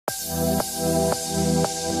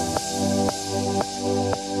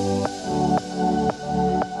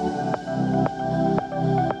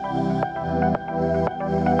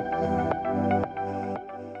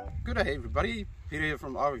everybody, Peter here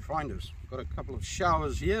from RVfinders. Got a couple of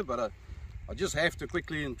showers here, but I just have to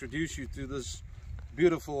quickly introduce you to this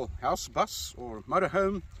beautiful house bus or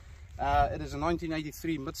motorhome. It is a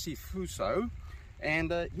 1983 Mitsubishi Fuso, and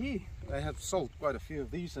yeah, they have sold quite a few of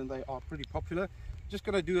these and they are pretty popular. Just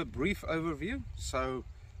going to do a brief overview. So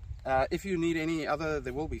if you need any other,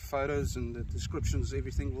 there will be photos and the descriptions,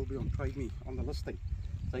 everything will be on Trade Me on the listing.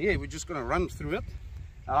 So yeah, we're just going to run through it.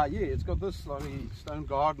 Yeah, it's got this lovely stone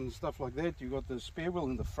guard and stuff like that. You've got the spare wheel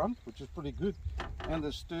in the front, which is pretty good, and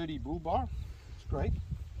the sturdy bull bar. It's great.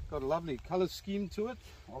 Got a lovely color scheme to it.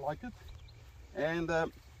 I like it. And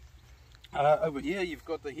over here you've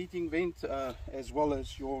got the heating vent as well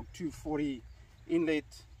as your 240 inlet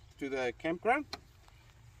to the campground.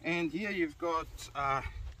 And here you've got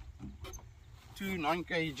two 9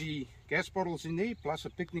 kg gas bottles in there, plus a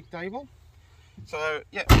picnic table. So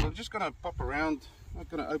yeah, we're just going to pop around. I'm not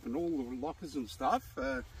going to open all the lockers and stuff.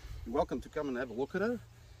 You're welcome to come and have a look at her.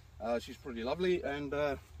 She's pretty lovely. And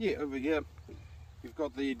yeah, over here you've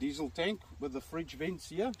got the diesel tank with the fridge vents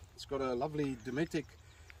here. It's got a lovely Dometic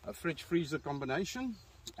fridge freezer combination.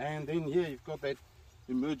 And then here you've got that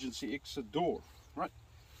emergency exit door, right?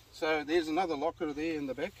 So there's another locker there in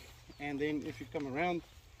the back. And then if you come around,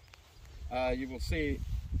 you will see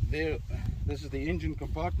there, this is the engine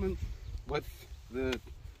compartment with the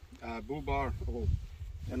bull bar or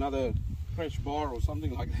another crash bar or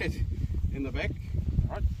something like that in the back,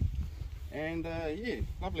 right? And yeah,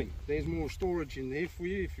 lovely. There's more storage in there for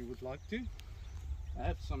you if you would like to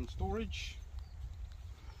add some storage.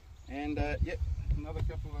 And yeah, another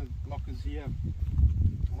couple of lockers here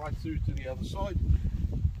right through to the other side.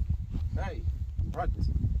 Okay, right,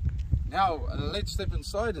 now let's step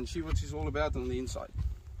inside and see what she's all about on the inside.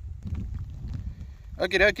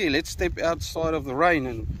 Okay, let's step outside of the rain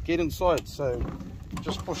and get inside. So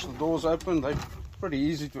just push the doors open. They're pretty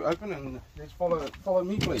easy to open, and let's follow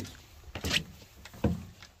me, please.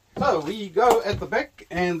 So we go at the back,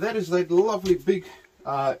 and that is that lovely big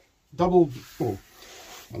double, oh,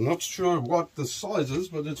 I'm not sure what the size is,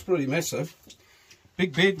 but it's pretty massive.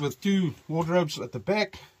 Big bed with two wardrobes at the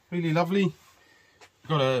back, really lovely.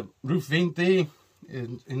 Got a roof vent there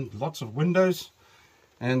and lots of windows.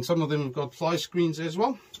 And some of them have got fly screens as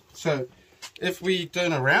well. So if we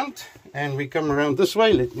turn around and we come around this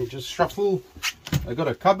way, let me just shuffle. I got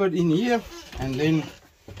a cupboard in here, and then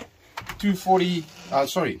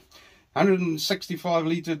 165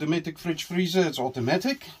 litre Dometic fridge freezer. It's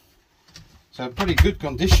automatic, so pretty good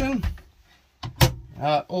condition.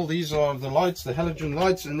 All these are the lights, the halogen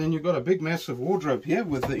lights, and then you've got a big massive wardrobe here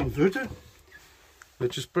with the inverter,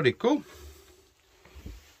 which is pretty cool.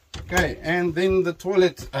 Okay, and then the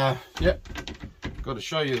toilet, yeah, got to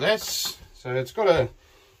show you this. So it's got a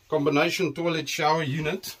combination toilet shower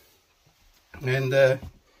unit and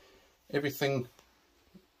everything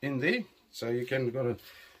in there. So you can got a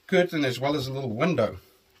curtain as well as a little window.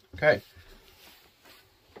 Okay.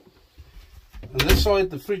 On this side,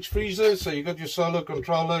 the fridge freezer. So you got your solar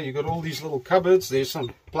controller. You got all these little cupboards. There's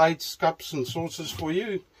some plates, cups, and saucers for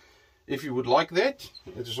you if you would like that.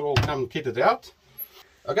 It's all come kitted out.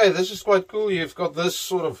 Okay, this is quite cool. You've got this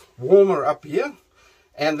sort of warmer up here,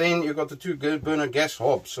 and then you've got the two burner gas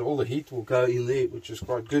hobs, so all the heat will go in there, which is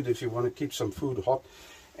quite good if you want to keep some food hot.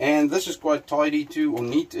 And this is quite tidy too, or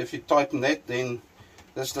neat. If you tighten that, then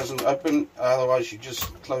this doesn't open, otherwise you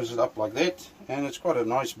just close it up like that. And it's quite a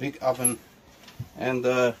nice big oven, and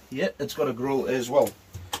yeah, it's got a grill as well.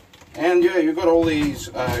 And yeah, you've got all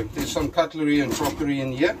these, there's some cutlery and crockery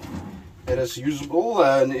in here that is usable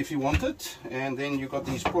and if you want it. And then you've got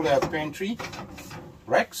these pull-out pantry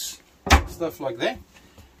racks, stuff like that.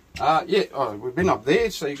 Yeah, we've been up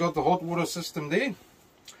there, so you got the hot water system there.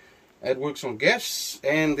 It works on gas.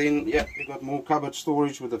 And then yeah, you got more cupboard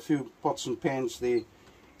storage with a few pots and pans there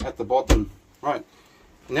at the bottom. Right,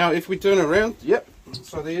 now if we turn around, yep,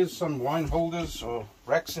 so there's some wine holders or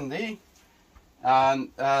racks in there.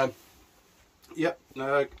 And yep,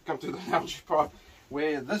 come to the lounge part,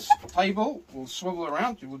 where this table will swivel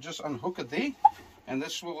around. You will just unhook it there, and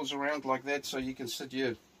this swivels around like that, so you can sit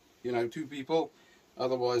here, you know, 2 people,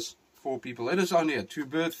 otherwise 4 people. It is only a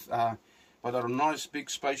 2-berth, but a nice big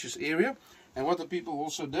spacious area. And what the people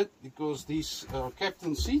also did, because these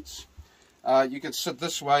captain seats, you can sit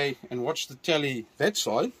this way and watch the telly that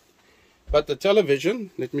side, but the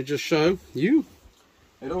television, let me just show you,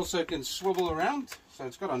 it also can swivel around, so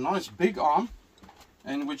it's got a nice big arm,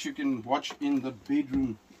 and which you can watch in the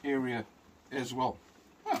bedroom area as well.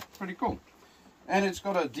 Oh, pretty cool. And it's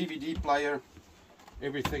got a DVD player,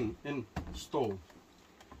 everything installed.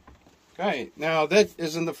 Okay, now that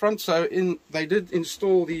is in the front. So they did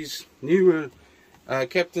install these newer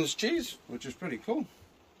captain's chairs, which is pretty cool.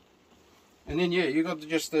 And then yeah, you got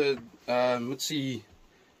just the Mitsubishi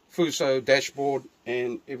Fuso dashboard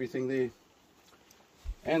and everything there.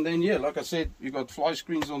 And then yeah, like I said, you got fly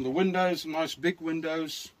screens on the windows, nice big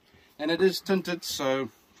windows, and it is tinted, so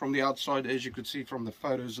from the outside, as you could see from the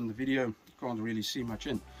photos and the video, you can't really see much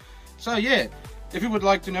in. So yeah, if you would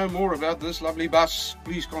like to know more about this lovely bus,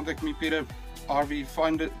 please contact me, Peter,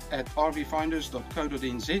 RVfinder at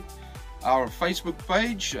rvfinders.co.nz. Our Facebook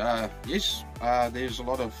page, yes, there's a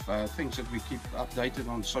lot of things that we keep updated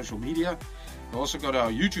on social media. We also got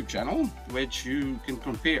our YouTube channel, which you can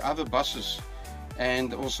compare other buses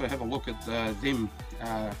and also have a look at them,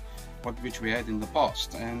 which we had in the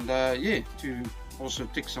past, and yeah, to also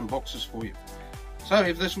tick some boxes for you. So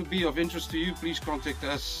if this would be of interest to you, please contact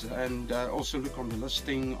us, and also look on the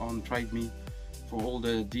listing on TradeMe for all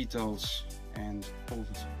the details and all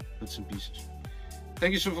the bits and pieces.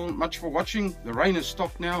 Thank you so much for watching. The rain has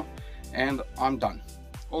stopped now and I'm done.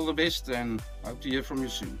 All the best, and hope to hear from you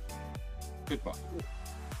soon. Goodbye.